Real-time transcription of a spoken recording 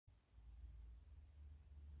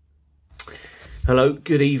Hello,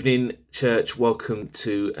 good evening, church. Welcome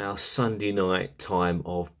to our Sunday night time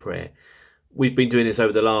of prayer. We've been doing this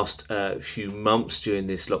over the last few months during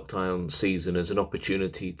this lockdown season as an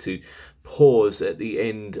opportunity to pause at the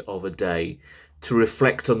end of a day, to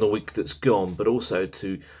reflect on the week that's gone, but also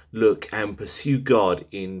to look and pursue God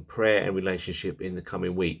in prayer and relationship in the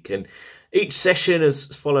coming week. And each session has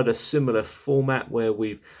followed a similar format where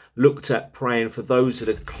we've looked at praying for those that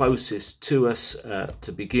are closest to us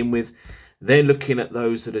to begin with, then looking at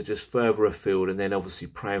those that are just further afield, and then obviously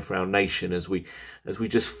praying for our nation as we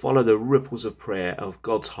just follow the ripples of prayer of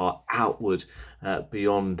God's heart outward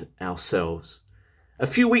beyond ourselves. A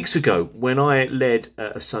few weeks ago, when I led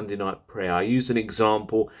a Sunday night prayer, I used an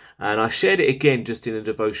example and I shared it again just in a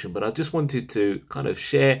devotion, but I just wanted to kind of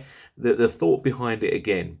share the thought behind it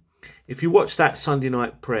again. If you watch that Sunday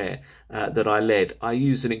night prayer that I led, I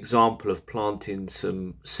used an example of planting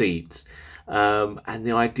some seeds. And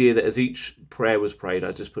the idea that as each prayer was prayed,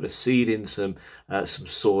 I just put a seed in some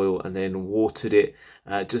soil and then watered it.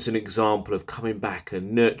 Just an example of coming back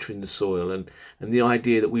and nurturing the soil, and the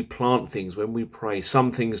idea that we plant things when we pray.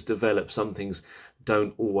 Some things develop, some things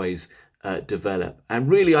don't always develop. And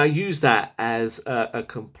really, I use that as a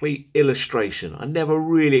complete illustration. I never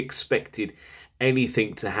really expected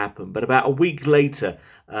anything to happen, but about a week later,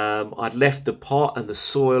 I'd left the pot and the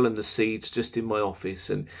soil and the seeds just in my office,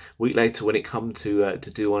 and a week later when it come to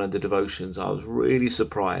do one of the devotions, I was really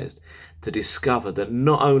surprised to discover that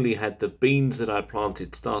not only had the beans that I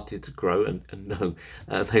planted started to grow, and no,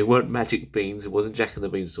 they weren't magic beans, it wasn't Jack and the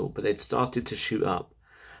Beanstalk, but they'd started to shoot up.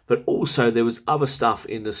 But also there was other stuff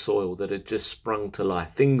in the soil that had just sprung to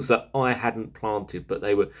life, things that I hadn't planted, but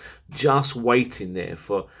they were just waiting there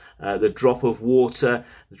for the drop of water,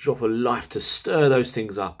 the drop of life to stir those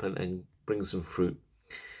things up and bring some fruit.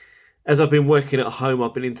 As I've been working at home,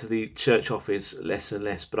 I've been into the church office less and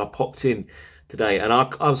less, but I popped in today and I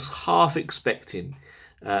was half expecting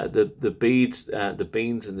the beans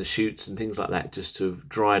and the shoots and things like that just to have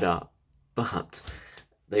dried up, but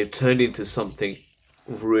they've turned into something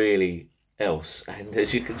really else, and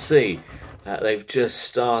as you can see, they've just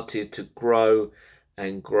started to grow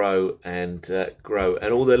and grow and grow,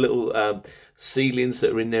 and all the little seedlings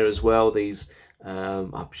that are in there as well, these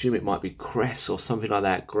I presume it might be cress or something like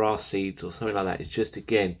that, grass seeds or something like that. It's just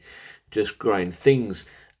again just growing things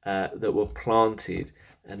that were planted,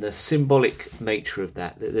 and the symbolic nature of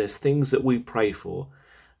that there's things that we pray for,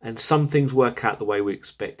 and some things work out the way we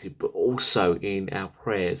expected, but also in our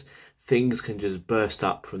prayers things can just burst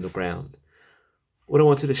up from the ground. What I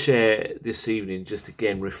wanted to share this evening, just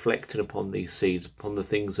again reflecting upon these seeds, upon the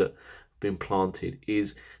things that have been planted,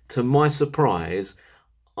 is, to my surprise,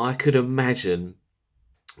 I could imagine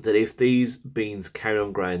that if these beans carry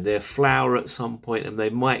on growing, they'll flower at some point, and they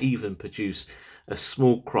might even produce a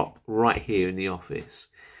small crop right here in the office.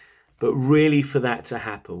 But really, for that to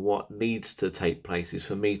happen, what needs to take place is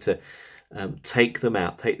for me to take them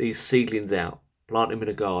out, take these seedlings out, plant them in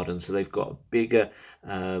a garden so they've got a bigger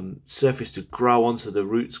surface to grow on, so the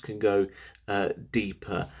roots can go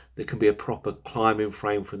deeper. There can be a proper climbing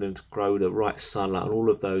frame for them to grow, the right sunlight and all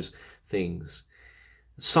of those things.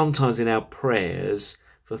 Sometimes in our prayers,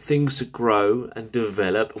 for things to grow and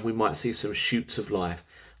develop, and we might see some shoots of life,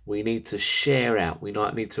 we need to share out, we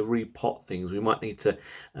might need to repot things, we might need to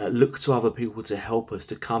look to other people to help us,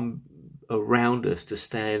 to come around us, to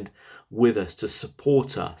stand with us, to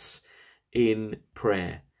support us in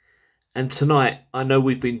prayer. And tonight, I know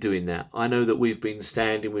we've been doing that. I know that we've been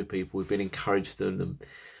standing with people, we've been encouraging them.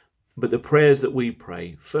 But the prayers that we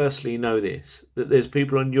pray, firstly, know this, that there's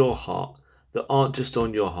people on your heart that aren't just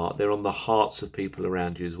on your heart, they're on the hearts of people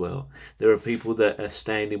around you as well. There are people that are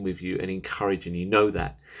standing with you and encouraging you. Know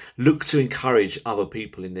that. Look to encourage other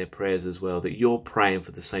people in their prayers as well, that you're praying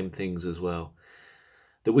for the same things as well,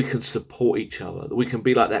 that we can support each other, that we can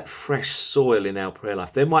be like that fresh soil in our prayer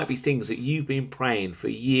life. There might be things that you've been praying for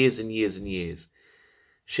years and years and years.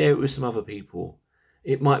 Share it with some other people.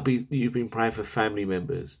 It might be that you've been praying for family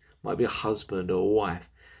members, it might be a husband or a wife.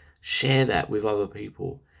 Share that with other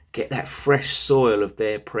people. Get that fresh soil of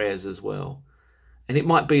their prayers as well. And it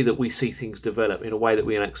might be that we see things develop in a way that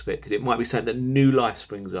we unexpected. It might be something that new life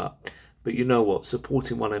springs up. But you know what?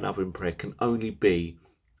 Supporting one another in prayer can only be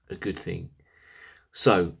a good thing.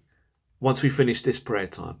 So, once we finish this prayer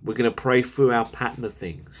time, we're going to pray through our pattern of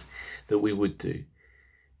things that we would do.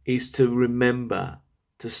 Is to remember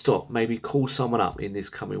to stop, maybe call someone up in this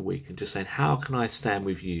coming week and just saying, how can I stand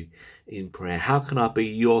with you in prayer? How can I be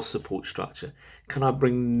your support structure? Can I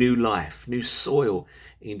bring new life, new soil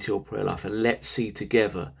into your prayer life? And let's see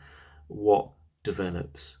together what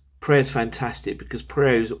develops. Prayer is fantastic because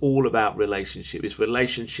prayer is all about relationship. It's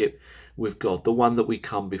relationship with God, the one that we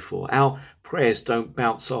come before. Our prayers don't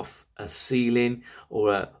bounce off a ceiling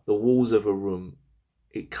or the walls of a room.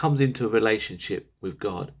 It comes into a relationship with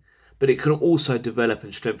God, but it can also develop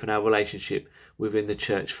and strengthen our relationship within the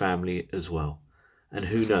church family as well. And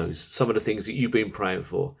who knows, some of the things that you've been praying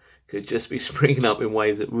for could just be springing up in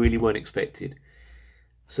ways that really weren't expected.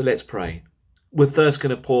 So let's pray. We're first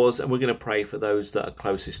going to pause and we're going to pray for those that are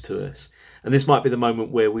closest to us. And this might be the moment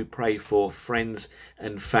where we pray for friends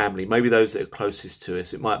and family, maybe those that are closest to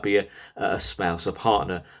us. It might be a spouse, a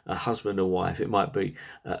partner, a husband, a wife. It might be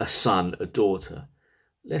a son, a daughter.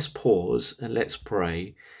 Let's pause and let's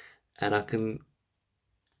pray. And I can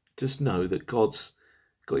just know that God's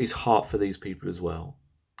got his heart for these people as well.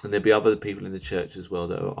 And there'll be other people in the church as well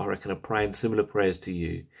that I reckon are praying similar prayers to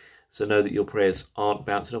you. So know that your prayers aren't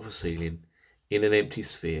bouncing off a ceiling in an empty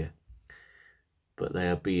sphere, but they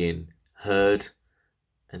are being heard,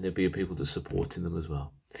 and there'll be people that are supporting them as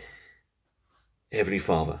well. Heavenly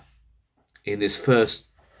Father, in this first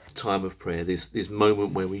time of prayer, this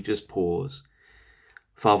moment where we just pause,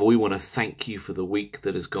 Father, we want to thank you for the week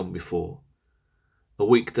that has gone before, a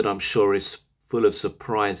week that I'm sure is full of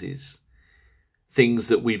surprises, things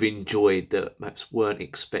that we've enjoyed that perhaps weren't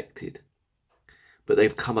expected, but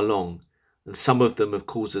they've come along. And some of them have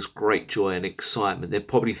caused us great joy and excitement. There are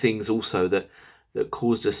probably things also that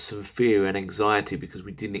caused us some fear and anxiety because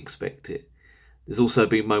we didn't expect it. There's also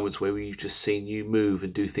been moments where we've just seen you move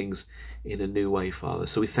and do things in a new way, Father.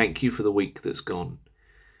 So we thank you for the week that's gone.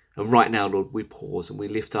 And right now, Lord, we pause and we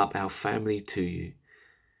lift up our family to you.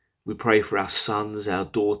 We pray for our sons, our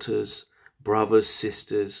daughters, brothers,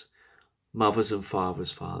 sisters, mothers and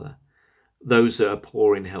fathers, Father. Those that are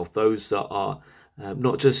poor in health, those that are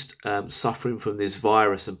not just suffering from this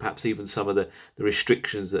virus and perhaps even some of the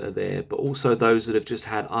restrictions that are there, but also those that have just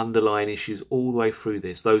had underlying issues all the way through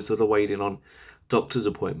this, those that are waiting on doctor's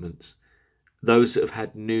appointments, those that have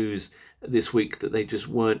had news this week that they just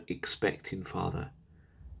weren't expecting, Father.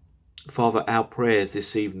 Father, our prayers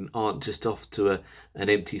this evening aren't just off to an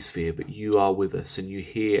empty sphere, but you are with us and you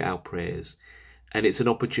hear our prayers. And it's an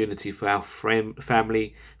opportunity for our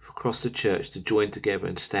family across the church to join together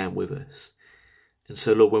and stand with us. And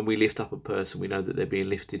so, Lord, when we lift up a person, we know that they're being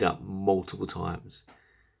lifted up multiple times.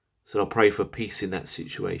 So I pray for peace in that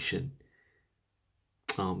situation.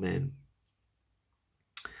 Amen.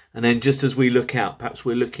 And then just as we look out, perhaps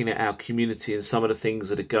we're looking at our community and some of the things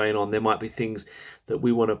that are going on. There might be things that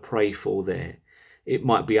we want to pray for there. It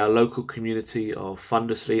might be our local community of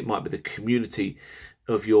Fundersley. It might be the community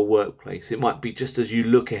of your workplace. It might be just as you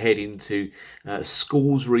look ahead into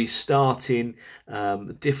schools restarting,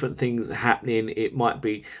 different things happening. It might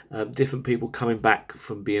be different people coming back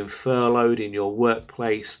from being furloughed in your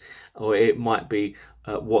workplace, or it might be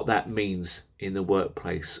what that means in the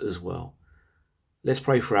workplace as well. Let's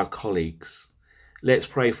pray for our colleagues. Let's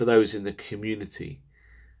pray for those in the community.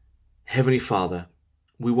 Heavenly Father,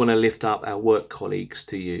 we want to lift up our work colleagues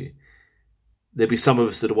to you. There'll be some of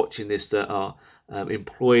us that are watching this that are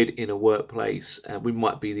employed in a workplace, and we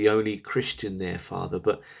might be the only Christian there, Father,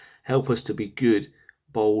 but help us to be good,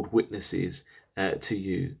 bold witnesses to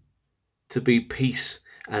you, to be peace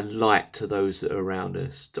and light to those that are around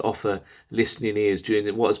us, to offer listening ears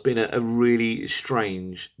during what has been a really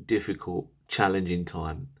strange, difficult, challenging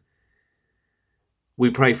time. We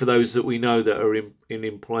pray for those that we know that are in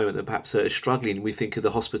employment that perhaps are struggling. We think of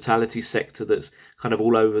the hospitality sector that's kind of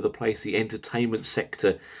all over the place, the entertainment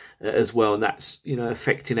sector as well, and that's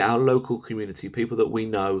affecting our local community, people that we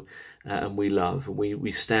know and we love, and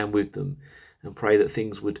we stand with them and pray that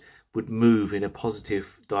things would move in a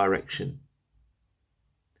positive direction.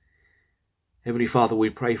 Heavenly Father, we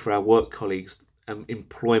pray for our work colleagues and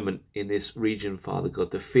employment in this region, Father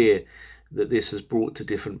God, the fear that this has brought to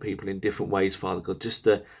different people in different ways, Father God, just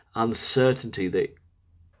the uncertainty that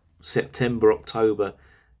September, October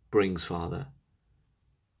brings, Father.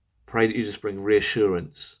 Pray that you just bring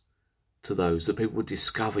reassurance to those, that people will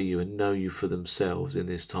discover you and know you for themselves in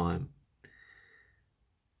this time.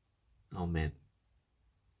 Amen.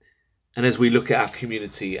 And as we look at our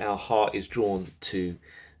community, our heart is drawn to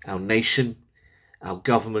our nation, our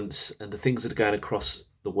governments, and the things that are going across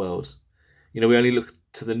the world. We only look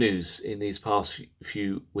to the news in these past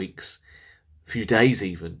few weeks, few days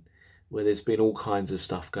even, where there's been all kinds of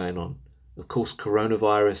stuff going on. Of course,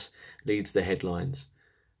 coronavirus leads the headlines,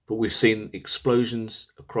 but we've seen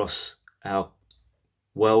explosions across our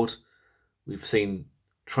world. We've seen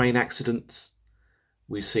train accidents.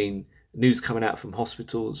 We've seen news coming out from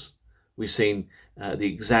hospitals. We've seen the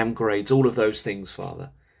exam grades, all of those things, Father,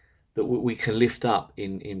 that we can lift up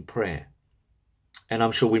in prayer. And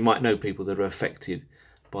I'm sure we might know people that are affected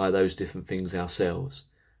by those different things ourselves.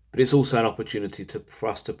 But it's also an opportunity for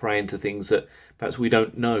us to pray into things that perhaps we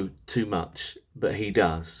don't know too much, but he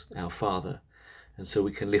does, our Father. And so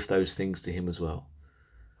we can lift those things to him as well.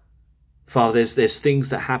 Father, there's things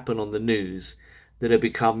that happen on the news that are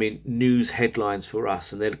becoming news headlines for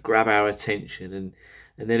us, and they'll grab our attention.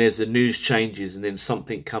 And then as the news changes and then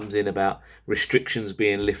something comes in about restrictions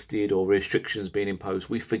being lifted or restrictions being imposed,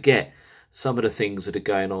 we forget some of the things that are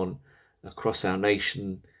going on across our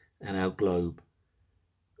nation and our globe.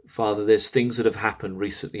 Father, there's things that have happened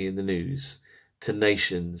recently in the news to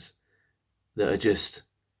nations that are just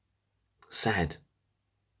sad.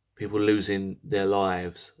 People losing their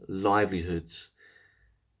lives, livelihoods.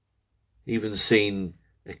 Even seen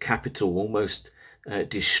a capital almost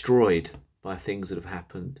destroyed by things that have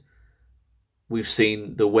happened. We've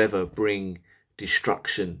seen the weather bring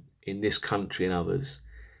destruction in this country and others.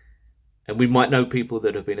 And we might know people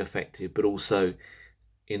that have been affected, but also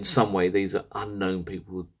in some way these are unknown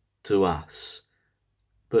people to us,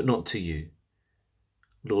 but not to you.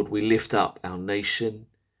 Lord, we lift up our nation,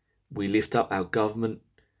 we lift up our government,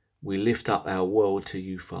 we lift up our world to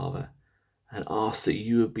you, Father, and ask that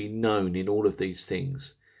you would be known in all of these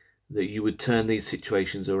things, that you would turn these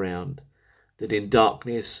situations around, that in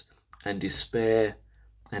darkness and despair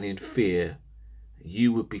and in fear,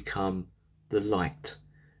 you would become the light.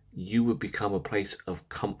 You would become a place of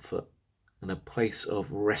comfort and a place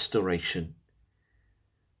of restoration.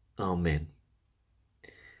 Amen.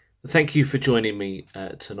 Thank you for joining me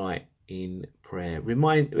tonight in prayer.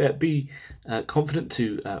 Be confident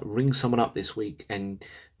to ring someone up this week and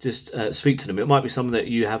just speak to them. It might be someone that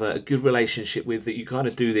you have a good relationship with, that you kind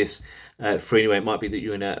of do this for anyway. It might be that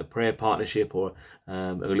you're in a prayer partnership or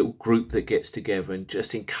a little group that gets together and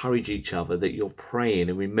just encourage each other, that you're praying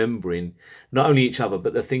and remembering not only each other,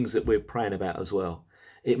 but the things that we're praying about as well.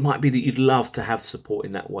 It might be that you'd love to have support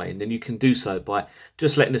in that way, and then you can do so by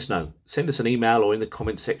just letting us know. Send us an email or in the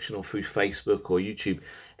comments section or through Facebook or YouTube,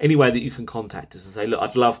 any way that you can contact us and say, look,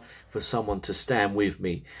 I'd love for someone to stand with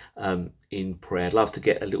me in prayer. I'd love to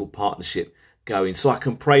get a little partnership going so I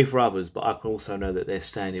can pray for others, but I can also know that they're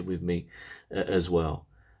standing with me as well.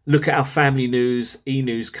 Look at our family news.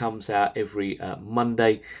 E-news comes out every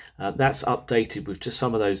Monday. That's updated with just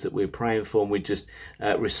some of those that we're praying for, and we're just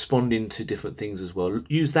responding to different things as well.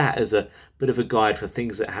 Use that as a bit of a guide for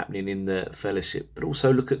things that are happening in the fellowship, but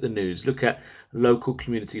also look at the news. Look at local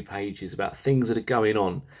community pages about things that are going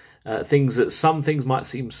on. Some things might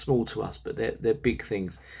seem small to us, but they're big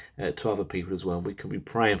things to other people as well. We can be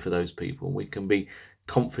praying for those people, and we can be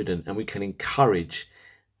confident, and we can encourage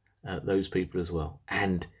those people as well,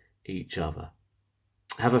 and each other.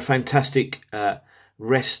 Have a fantastic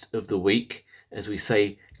rest of the week as we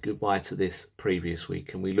say goodbye to this previous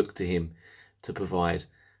week, and we look to him to provide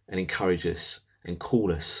and encourage us and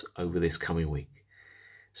call us over this coming week.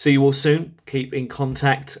 See you all soon. Keep in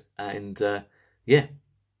contact, and God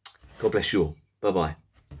bless you all. Bye-bye.